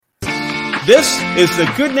This is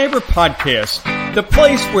the Good Neighbor Podcast, the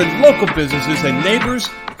place where local businesses and neighbors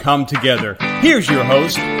come together. Here's your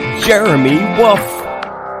host, Jeremy Wolf.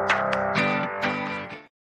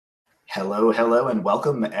 Hello, and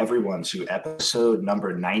welcome everyone to episode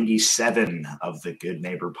number 97 of the Good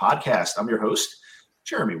Neighbor Podcast. I'm your host,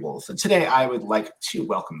 Jeremy Wolf, and today I would like to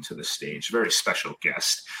welcome to the stage a very special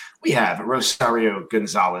guest. We have Rosario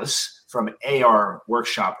Gonzalez from AR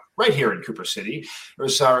Workshop right here in Cooper City.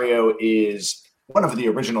 Rosario is one of the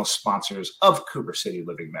original sponsors of Cooper City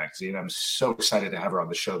Living Magazine. I'm so excited to have her on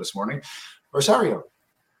the show this morning. Rosario,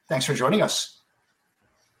 thanks for joining us.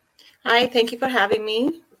 Hi, thank you for having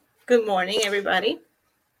me. Good morning, everybody.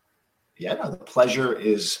 Yeah, no, the pleasure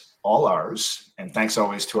is all ours. And thanks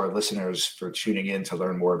always to our listeners for tuning in to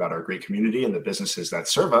learn more about our great community and the businesses that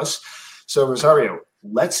serve us. So Rosario,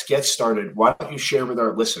 let's get started. Why don't you share with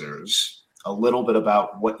our listeners a little bit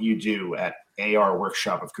about what you do at AR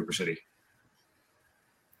Workshop of Cooper City?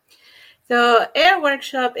 So AR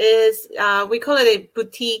Workshop is, we call it a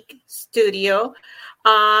boutique studio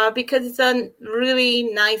because it's a really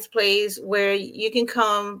nice place where you can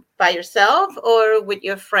come by yourself or with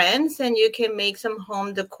your friends and you can make some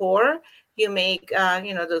home decor. You make,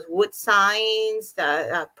 those wood signs,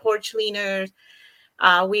 porch leaners.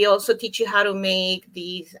 We also teach you how to make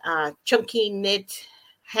these chunky knit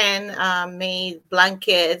hand-made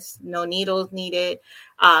blankets, no needles needed,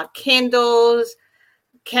 candles,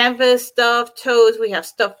 canvas stuff, totes. We have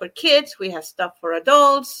stuff for kids. We have stuff for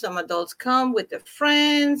adults. Some adults come with their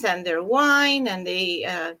friends and their wine and they,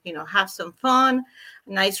 have some fun,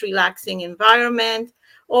 nice relaxing environment.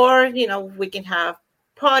 Or, we can have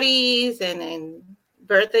parties and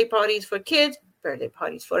birthday parties for kids, birthday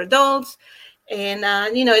parties for adults. And,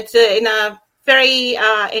 it's in a very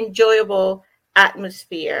enjoyable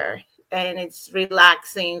atmosphere and it's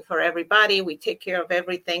relaxing for everybody. We take care of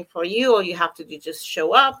everything for you. All you have to do is just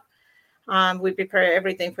show up. We prepare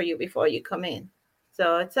everything for you before you come in.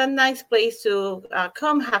 So it's a nice place to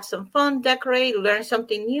come, have some fun, decorate, learn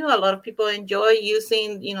something new. A lot of people enjoy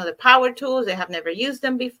using, the power tools. They have never used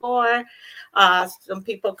them before. Some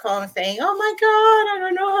people come saying, oh my God, I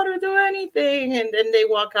don't know how to do anything. And then they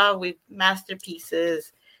walk out with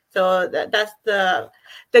masterpieces. So that's the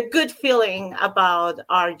good feeling about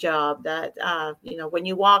our job that, when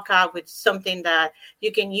you walk out with something that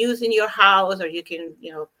you can use in your house or you can,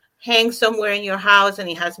 hang somewhere in your house and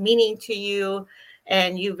it has meaning to you.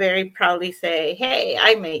 And you very proudly say, hey,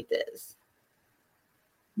 I made this.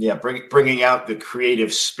 Yeah, bringing out the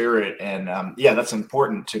creative spirit. And that's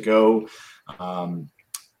important to go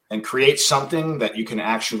and create something that you can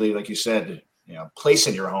actually, like you said, place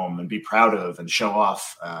in your home and be proud of and show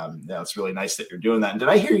off. It's really nice that you're doing that. And did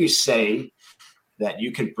I hear you say that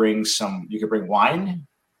you could bring wine?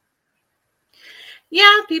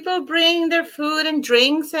 Yeah, people bring their food and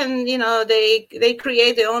drinks and, they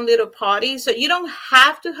create their own little party. So you don't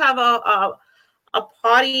have to have a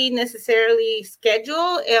party necessarily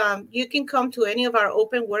scheduled. You can come to any of our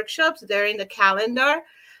open workshops. They're in the calendar.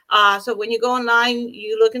 So when you go online,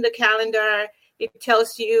 you look in the calendar, it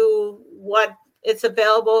tells you what it's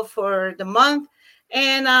available for the month.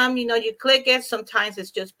 And, you click it. Sometimes it's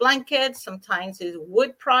just blankets. Sometimes it's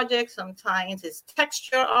wood projects. Sometimes it's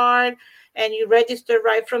texture art. And you register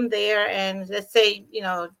right from there. And let's say,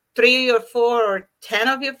 3 or 4 or 10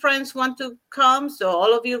 of your friends want to come. So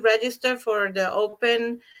all of you register for the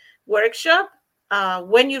open workshop.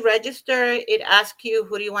 When you register, it asks you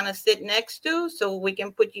who do you want to sit next to. So we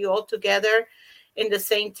can put you all together in the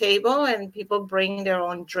same table and people bring their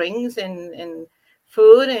own drinks and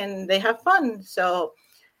food and they have fun. So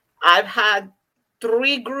I've had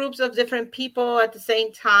 3 groups of different people at the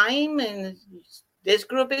same time. And this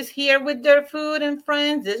group is here with their food and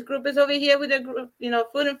friends. This group is over here with their group,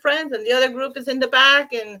 food and friends. And the other group is in the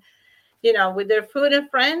back and, with their food and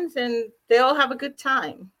friends. And they all have a good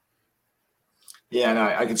time. Yeah, and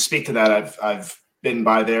I can speak to that. I've been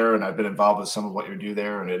by there and I've been involved with some of what you do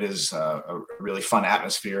there. And it is a really fun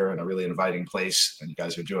atmosphere and a really inviting place. And you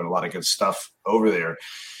guys are doing a lot of good stuff over there.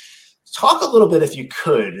 Talk a little bit, if you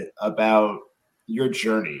could, about your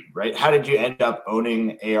journey, right? How did you end up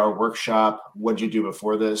owning AR Workshop? What did you do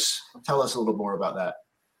before this? Tell us a little more about that.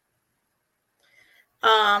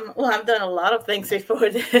 Well, I've done a lot of things before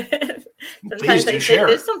this. Please do share.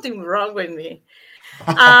 There's something wrong with me.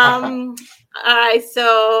 All right.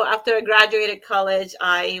 So after I graduated college,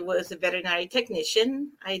 I was a veterinary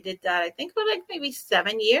technician. I did that, I think, for maybe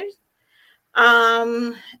 7 years.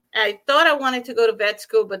 I thought I wanted to go to vet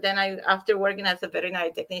school, but then after working as a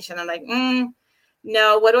veterinary technician, I'm like,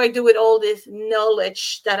 no, what do I do with all this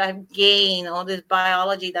knowledge that I've gained, all this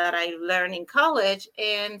biology that I learned in college?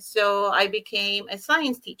 And so I became a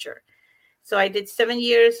science teacher. So I did 7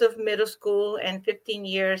 years of middle school and 15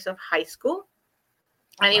 years of high school.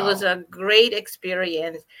 And It was a great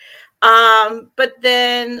experience. But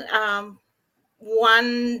then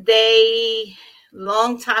one day,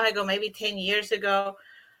 long time ago, maybe 10 years ago,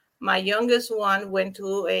 my youngest one went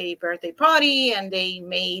to a birthday party and they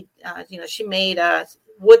made, she made a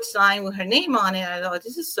wood sign with her name on it. I thought,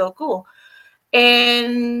 this is so cool.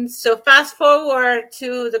 And so fast forward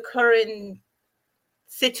to the current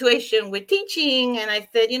situation with teaching. And I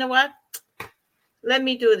said, you know what? Let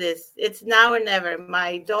me do this. It's now or never.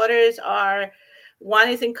 My daughters are, one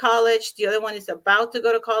is in college. The other one is about to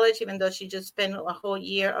go to college, even though she just spent a whole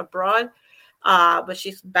year abroad. But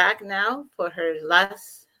she's back now for her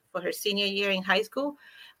senior year in high school.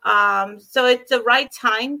 So it's the right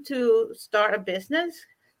time to start a business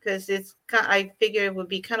because I figure it would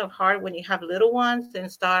be kind of hard when you have little ones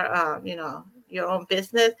and start, your own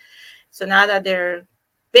business. So now that they're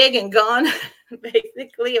big and gone,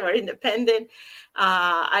 basically, or independent,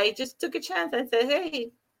 I just took a chance. I said,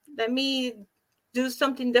 hey, let me do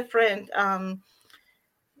something different.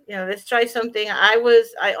 Let's try something.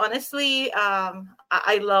 I honestly,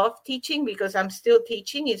 I love teaching because I'm still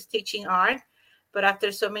teaching. It's teaching art. But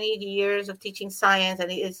after so many years of teaching science, and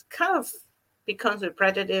it's kind of becomes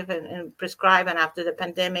repetitive and prescribed, and after the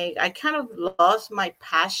pandemic, I kind of lost my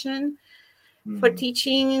passion for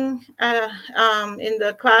teaching in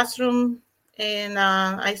the classroom. And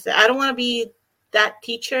I said, I don't want to be that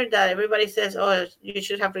teacher that everybody says, oh, you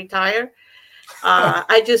should have retired.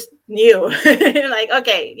 I just knew like,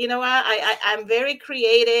 okay, you know what? I'm very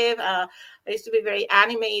creative. I used to be very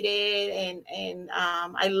animated and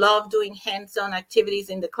I love doing hands-on activities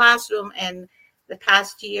in the classroom. And the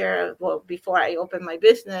past year, well, before I opened my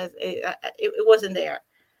business, it wasn't there.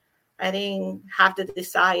 I didn't have the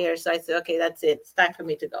desire. So I said, okay, that's it. It's time for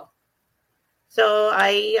me to go. So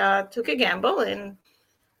I took a gamble and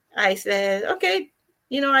I said, okay,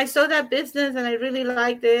 I saw that business and I really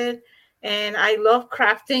liked it. And I love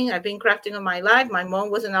crafting. I've been crafting all my life. My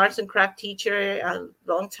mom was an arts and craft teacher a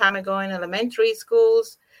long time ago in elementary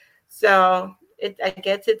schools. So I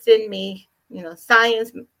guess it's in me,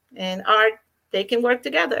 science and art, they can work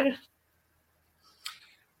together.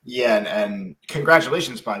 Yeah, and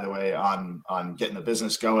congratulations, by the way, on getting the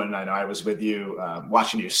business going. I know I was with you,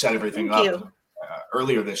 watching you set everything up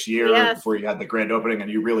earlier this year before you had the grand opening, and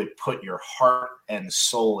you really put your heart and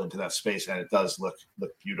soul into that space, and it does look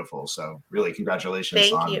beautiful. So really,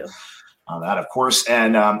 congratulations on that, of course.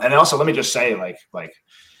 And also, let me just say, like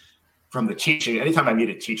from the teaching, anytime I meet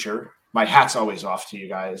a teacher, my hat's always off to you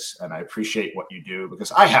guys, and I appreciate what you do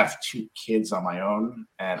because I have 2 kids on my own,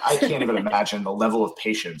 and I can't even imagine the level of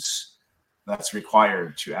patience that's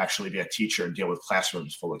required to actually be a teacher and deal with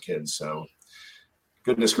classrooms full of kids. So,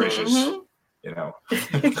 goodness gracious,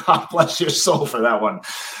 God bless your soul for that one.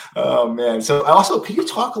 Oh man! So, also, could you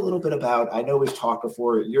talk a little bit about? I know we've talked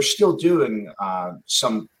before. You're still doing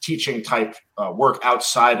some teaching type work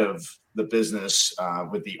outside of the business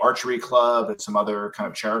with the archery club and some other kind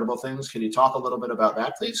of charitable things. Can you talk a little bit about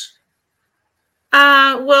that, please?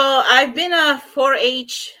 Well, I've been a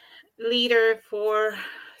 4-H leader for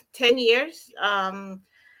 10 years. Can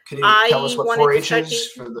you tell us what 4-H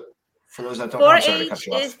is for those that don't know? I'm sorry to cut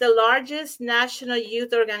you off. 4-H is the largest national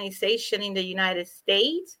youth organization in the United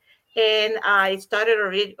States. And I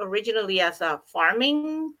started originally as a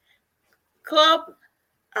farming club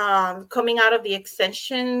coming out of the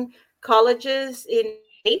extension colleges in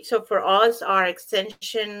state. So for us, our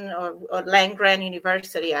extension or land-grant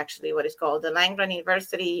university, actually what it's called, the land-grant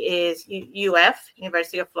university is UF,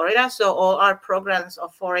 University of Florida. So all our programs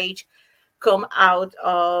of 4-H come out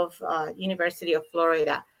of University of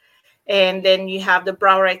Florida. And then you have the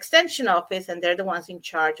Broward Extension Office, and they're the ones in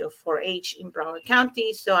charge of 4-H in Broward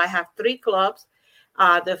County. So I have 3 clubs.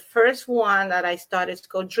 The first one that I started is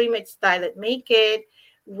called Dream It, Style It, Make It,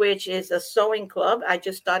 which is a sewing club. I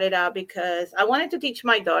just started out because I wanted to teach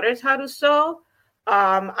my daughters how to sew.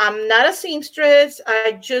 I'm not a seamstress.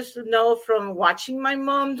 I just know from watching my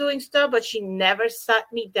mom doing stuff, but she never sat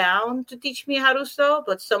me down to teach me how to sew.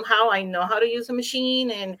 But somehow I know how to use a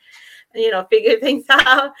machine and, figure things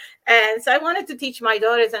out. And so I wanted to teach my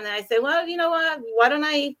daughters. And I said, well, you know what? Why don't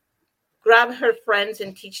I grab her friends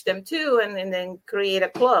and teach them too, and then create a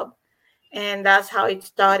club? And that's how it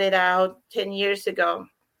started out 10 years ago.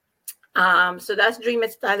 So that's Dream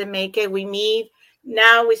It, Style It, Make It. We meet.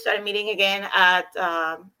 Now we started meeting again at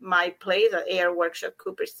my place at Air Workshop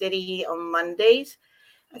Cooper City on Mondays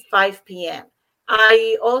at 5 p.m.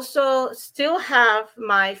 I also still have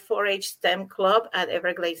my 4-H STEM club at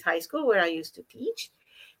Everglades High School where I used to teach.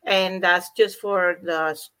 And that's just for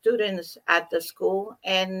the students at the school.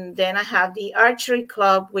 And then I have the archery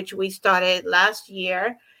club, which we started last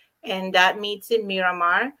year, and that meets in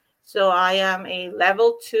Miramar. So I am a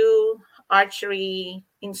level 2 archery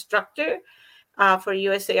instructor for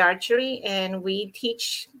USA Archery, and we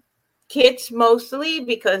teach kids mostly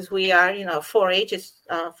because we are, 4-H is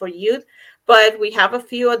for youth, but we have a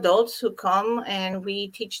few adults who come and we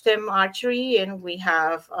teach them archery, and we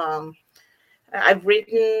have I've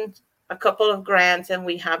written a couple of grants, and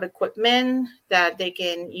we have equipment that they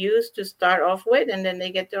can use to start off with, and then they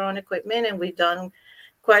get their own equipment, and we've done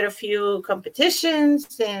quite a few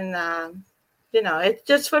competitions, and it's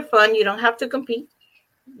just for fun. You don't have to compete.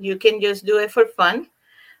 You can just do it for fun.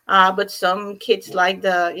 But some kids like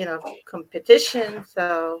the, competition.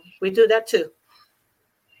 So we do that too.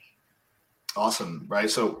 Awesome. Right.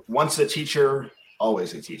 So once a teacher,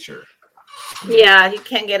 always a teacher. Yeah, you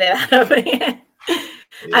can't get it out of me. Yeah.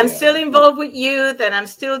 I'm still involved with youth, and I'm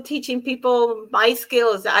still teaching people my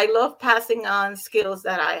skills. I love passing on skills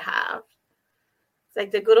that I have. It's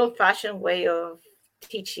like the good old fashioned way of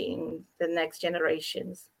teaching the next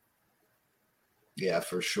generations. Yeah,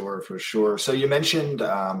 for sure, for sure. So you mentioned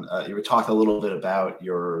you were talking a little bit about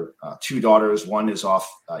your two daughters. One is off,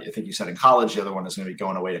 I think you said in college. The other one is going to be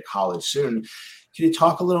going away to college soon. Can you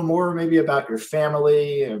talk a little more maybe about your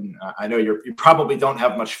family? And I know you probably don't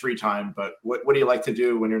have much free time, but what do you like to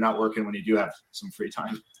do when you're not working, when you do have some free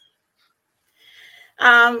time?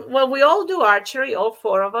 Well, we all do archery, all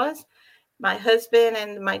four of us, my husband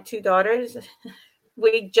and my two daughters.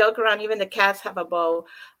 We joke around, even the cats have a bow.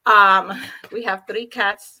 We have 3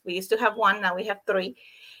 cats. We used to have 1, now we have 3.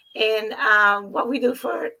 And what we do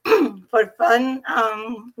for for fun,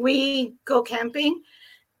 we go camping.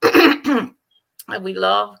 We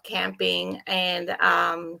love camping, and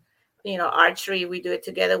archery. We do it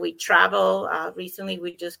together. We travel. Recently,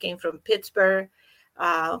 we just came from Pittsburgh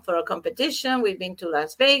for a competition. We've been to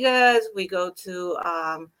Las Vegas. We go to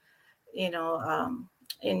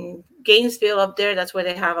in Gainesville up there. That's where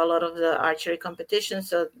they have a lot of the archery competitions.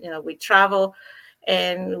 So, we travel,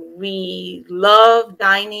 and we love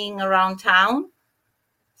dining around town.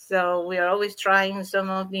 So we are always trying some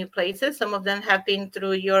of new places. Some of them have been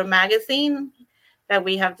through your magazine that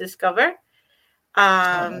we have discovered.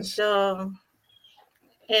 Nice. So,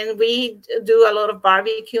 and we do a lot of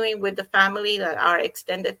barbecuing with the family, our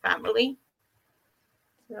extended family.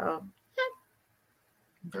 So,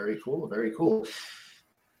 Very cool. Very cool.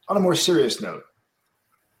 On a more serious note,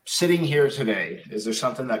 sitting here today, is there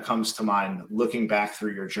something that comes to mind looking back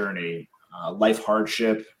through your journey, life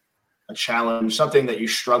hardship, a challenge, something that you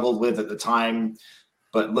struggled with at the time,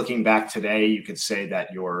 but looking back today, you could say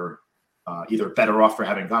that you're either better off for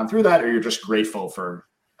having gone through that, or you're just grateful for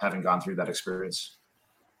having gone through that experience?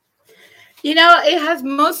 It has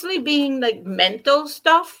mostly been like mental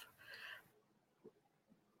stuff.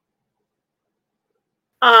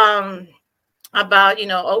 About,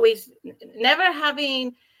 always never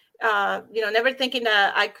having, never thinking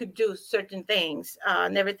that I could do certain things,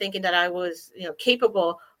 never thinking that I was,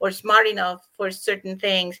 capable or smart enough for certain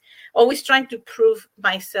things, always trying to prove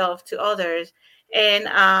myself to others. And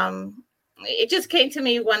it just came to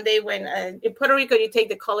me one day when in Puerto Rico, you take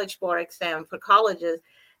the college board exam for colleges,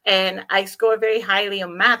 and I scored very highly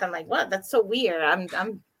on math. I'm like, what? That's so weird. I'm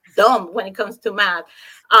dumb when it comes to math.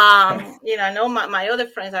 I know my other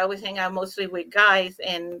friends, I always hang out mostly with guys,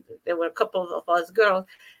 and there were a couple of us girls,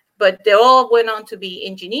 but they all went on to be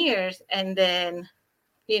engineers. And then,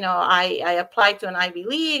 I applied to an Ivy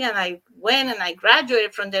League, and I went and I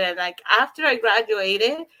graduated from there. And like after I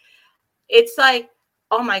graduated, it's like,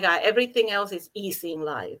 oh my God, everything else is easy in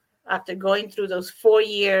life after going through those 4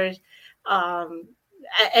 years.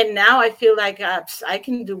 And now I feel like I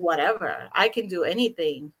can do whatever. I can do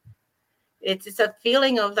anything. It's a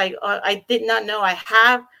feeling of like, I did not know I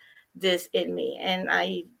have this in me. And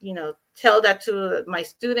I, tell that to my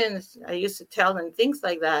students. I used to tell them things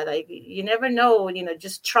like that. Like, you never know,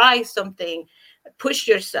 just try something, push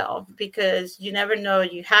yourself, because you never know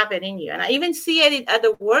you have it in you. And I even see it at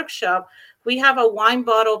the workshop. We have a wine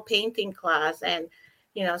bottle painting class, and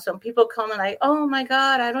some people come and like, oh my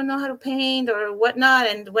God, I don't know how to paint or whatnot.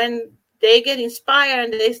 And when they get inspired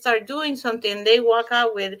and they start doing something, they walk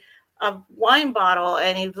out with a wine bottle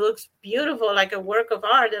and it looks beautiful, like a work of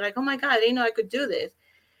art. They're like, oh my God, I didn't know I could do this.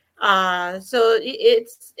 So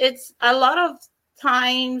it's a lot of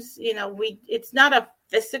times, it's not a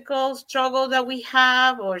physical struggle that we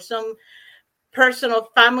have, or some personal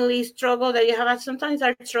family struggle that you have. Sometimes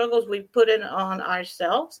our struggles we put it on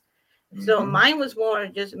ourselves. So mine was more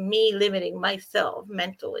just me limiting myself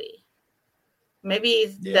mentally. Maybe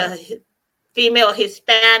it's the female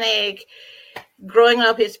Hispanic, growing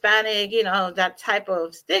up Hispanic, that type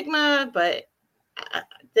of stigma. But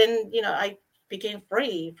then, I became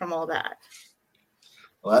free from all that.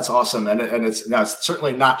 Well, that's awesome. And it's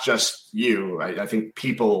certainly not just you. I think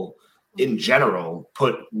people in general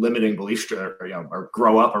put limiting belief or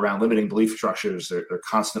grow up around limiting belief structures. They're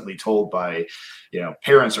constantly told by,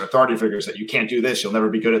 parents or authority figures that you can't do this. You'll never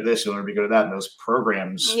be good at this. You'll never be good at that. And those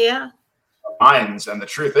programs, minds. And the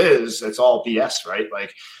truth is, it's all BS, right?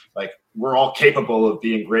 Like we're all capable of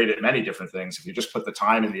being great at many different things if you just put the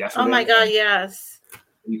time and the effort. Oh my God, yes.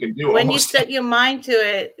 You can do when you set your mind to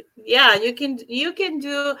it. Yeah, you can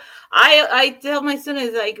do. I tell my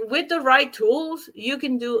students, like, with the right tools, you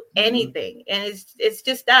can do anything. And it's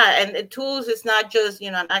just that. And the tools is not just,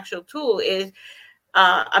 an actual tool, is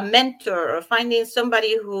a mentor or finding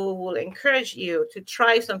somebody who will encourage you to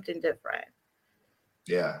try something different.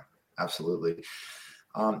 Yeah, absolutely.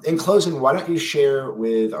 In closing, why don't you share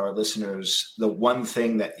with our listeners the one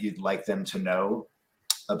thing that you'd like them to know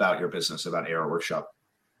about your business, about AR Workshop?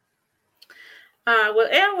 Well,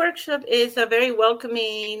 AR Workshop is a very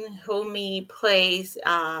welcoming, homey place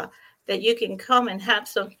that you can come and have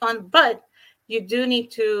some fun, but you do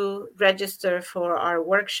need to register for our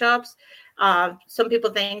workshops. Some people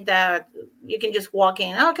think that you can just walk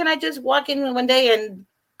in. Oh, can I just walk in one day and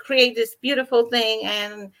create this beautiful thing?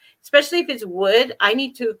 And especially if it's wood, I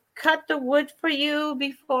need to cut the wood for you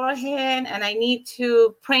beforehand, and I need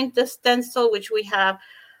to print the stencil, which we have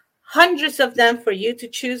hundreds of them for you to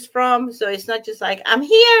choose from. So it's not just like, I'm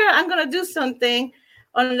here, I'm going to do something,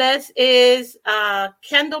 unless it's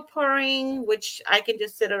candle pouring, which I can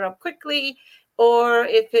just set it up quickly. Or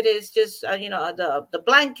if it is just, the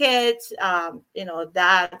blankets, all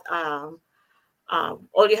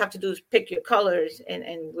you have to do is pick your colors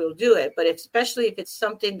and we'll do it. But especially if it's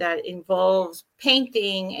something that involves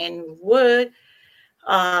painting and wood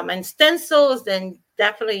and stencils, then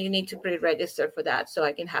definitely you need to pre-register for that so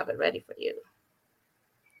I can have it ready for you.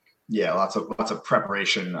 Yeah, lots of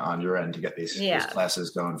preparation on your end to get these classes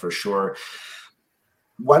going for sure.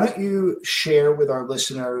 Why don't you share with our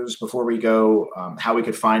listeners before we go how we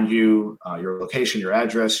could find you, your location, your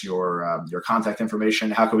address, your contact information?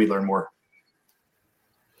 How can we learn more?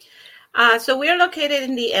 So we are located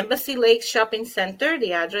in the Embassy Lakes Shopping Center.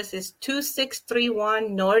 The address is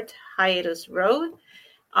 2631 North Hiatus Road.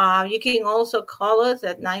 You can also call us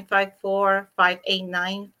at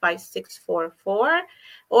 954-589-5644,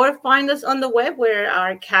 or find us on the web where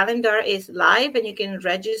our calendar is live and you can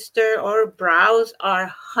register or browse our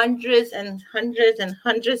hundreds and hundreds and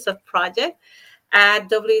hundreds of projects at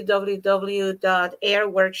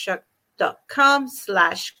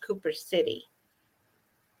www.airworkshop.com/Cooper City.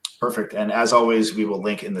 Perfect. And as always, we will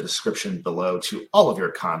link in the description below to all of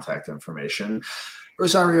your contact information.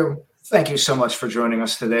 Rosario, thank you so much for joining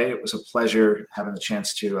us today. It was a pleasure having the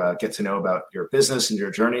chance to get to know about your business and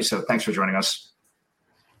your journey. So thanks for joining us.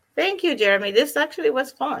 Thank you, Jeremy. This actually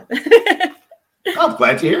was fun. I'm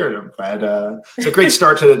glad to hear it. I'm glad. It's a great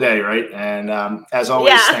start to the day, right? And as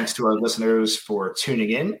always, thanks to our listeners for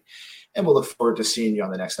tuning in. And we'll look forward to seeing you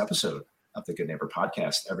on the next episode of the Good Neighbor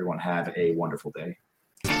Podcast. Everyone have a wonderful day.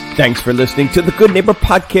 Thanks for listening to the Good Neighbor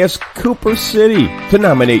Podcast, Cooper City. To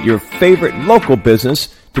nominate your favorite local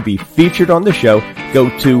business to be featured on the show, go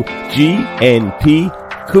to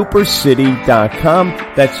gnpcoopercity.com.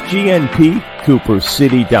 That's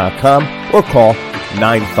gnpcoopercity.com, or call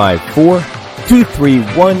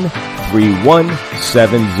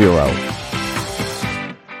 954-231-3170.